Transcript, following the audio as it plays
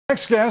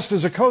Next guest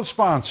is a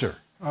co-sponsor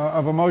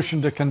of a motion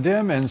to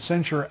condemn and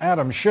censure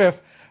Adam Schiff.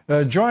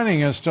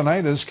 Joining us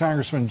tonight is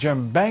Congressman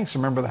Jim Banks, a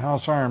member of the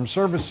House Armed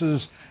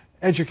Services,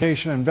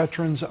 Education, and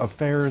Veterans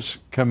Affairs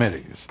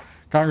Committees.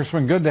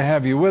 Congressman, good to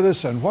have you with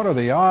us. And what are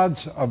the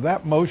odds of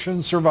that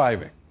motion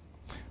surviving?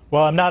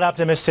 Well, I'm not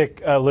optimistic,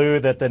 Lou,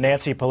 that the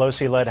Nancy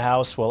Pelosi-led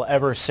House will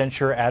ever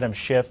censure Adam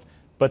Schiff,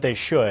 but they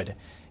should.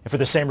 And for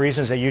the same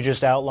reasons that you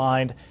just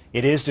outlined,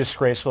 it is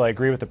disgraceful. I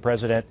agree with the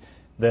president.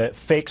 The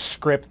fake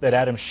script that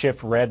Adam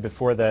Schiff read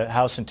before the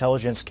House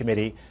Intelligence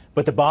Committee.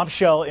 But the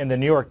bombshell in the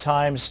New York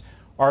Times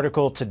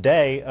article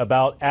today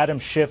about Adam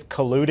Schiff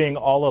colluding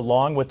all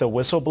along with the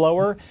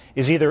whistleblower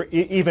is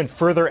even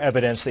further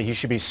evidence that he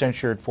should be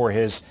censured for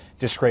his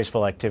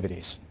disgraceful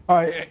activities.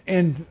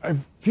 And a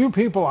few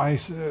people, I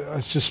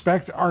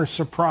suspect, are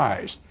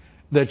surprised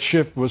that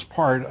Schiff was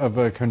part of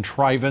a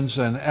contrivance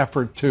and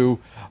effort to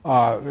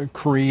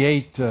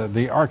create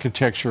the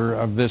architecture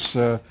of this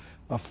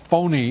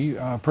phony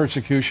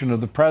persecution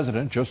of the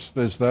president, just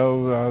as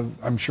though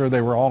I'm sure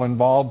they were all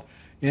involved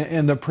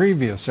in the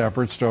previous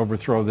efforts to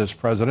overthrow this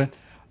president.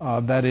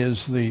 That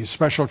is the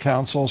special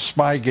counsel,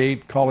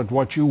 Spygate, call it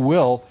what you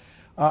will.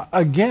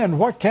 Again,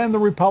 what can the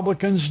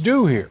Republicans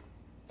do here?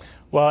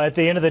 Well, at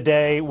the end of the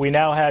day, we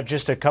now have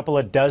just a couple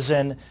of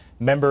dozen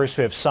members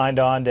who have signed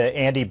on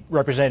to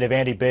Representative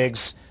Andy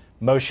Biggs'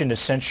 motion to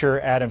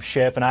censure Adam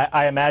Schiff. And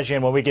I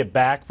imagine when we get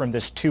back from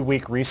this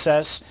 2-week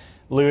recess,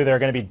 Lou, there are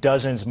going to be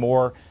dozens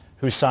more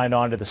who signed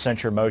on to the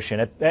censure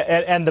motion.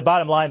 And the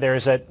bottom line there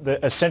is that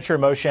a censure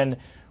motion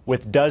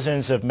with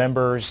dozens of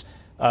members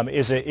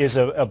is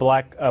a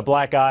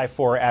black eye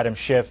for Adam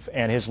Schiff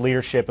and his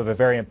leadership of a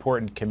very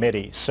important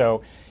committee.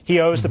 So he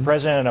owes the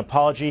president an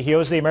apology. He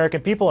owes the American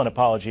people an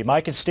apology.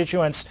 My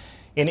constituents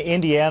in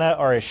Indiana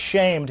are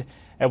ashamed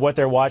at what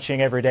they're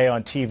watching every day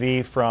on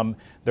TV, from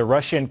the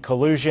Russian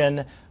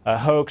collusion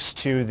hoax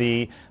to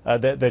the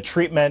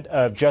treatment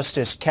of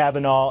Justice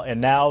Kavanaugh,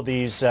 and now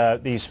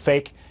these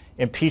fake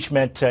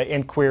impeachment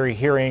inquiry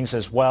hearings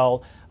as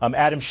well.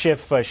 Adam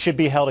Schiff should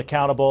be held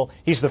accountable.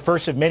 He's the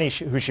first of many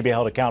who should be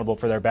held accountable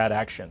for their bad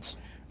actions.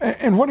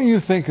 And what do you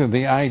think of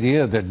the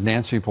idea that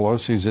Nancy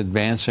Pelosi is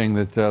advancing,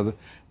 that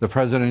the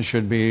president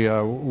should be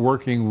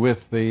working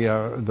with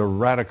the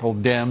radical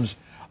Dems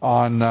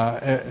on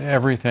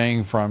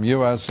everything from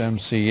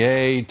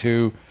USMCA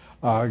to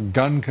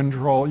gun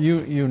control,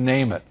 you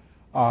name it?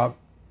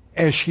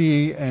 As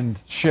she and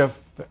Schiff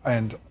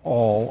and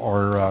all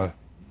are,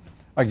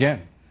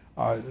 again,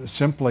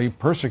 simply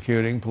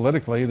persecuting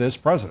politically this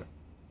president.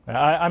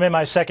 I'm in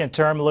my second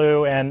term,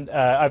 Lou, and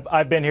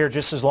I've been here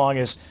just as long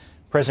as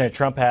President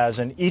Trump has,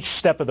 and each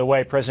step of the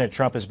way President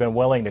Trump has been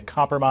willing to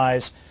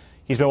compromise.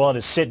 He's been willing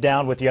to sit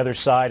down with the other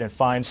side and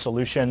find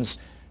solutions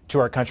to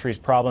our country's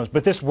problems.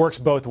 But this works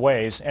both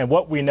ways, and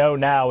what we know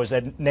now is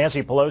that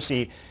Nancy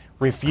Pelosi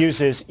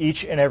refuses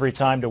each and every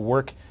time to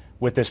work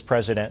with this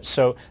president.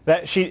 So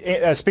that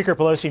Speaker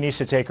Pelosi needs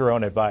to take her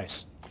own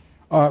advice.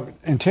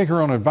 And take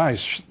her own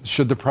advice.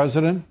 Should the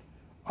president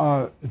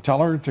tell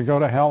her to go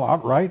to hell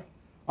outright?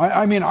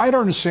 I mean, I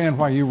don't understand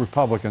why you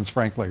Republicans,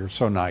 frankly, are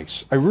so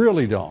nice. I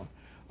really don't.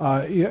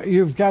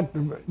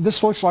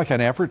 This looks like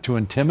an effort to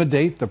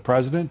intimidate the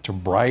president, to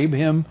bribe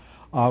him.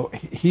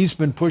 He's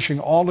been pushing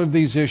all of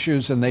these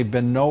issues, and they've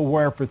been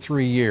nowhere for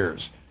 3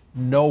 years.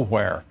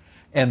 Nowhere.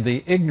 And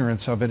the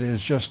ignorance of it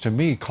is just, to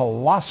me,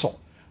 colossal.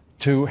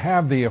 To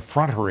have the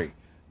effrontery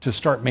to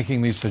start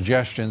making these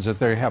suggestions that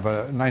they have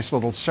a nice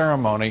little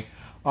ceremony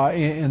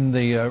in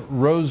the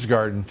Rose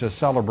Garden to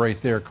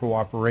celebrate their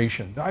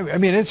cooperation. I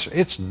mean,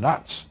 it's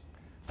nuts.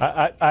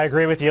 I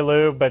agree with you,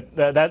 Lou, but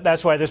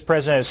that's why this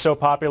president is so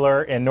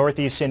popular in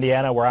Northeast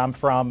Indiana, where I'm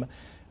from.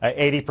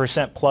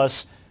 80%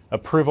 plus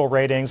approval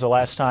ratings the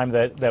last time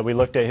that we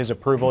looked at his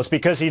approval. It's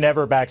because he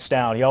never backs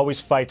down. He always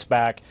fights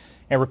back,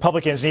 and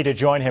Republicans need to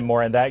join him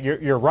more in that.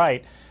 You're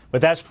right,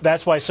 but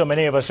that's why so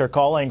many of us are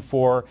calling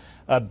for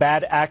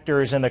bad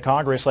actors in the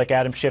Congress like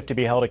Adam Schiff to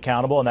be held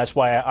accountable, and that's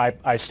why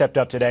I stepped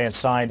up today and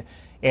signed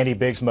Andy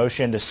Biggs'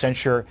 motion to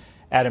censure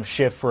Adam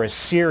Schiff for a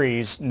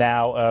series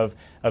now of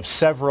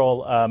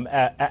several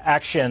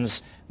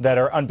actions that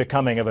are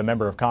unbecoming of a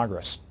member of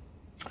Congress.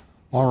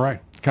 All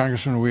right.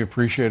 Congressman, we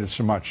appreciate it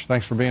so much.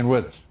 Thanks for being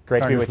with us.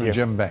 Great to be with you.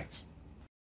 Jim Banks.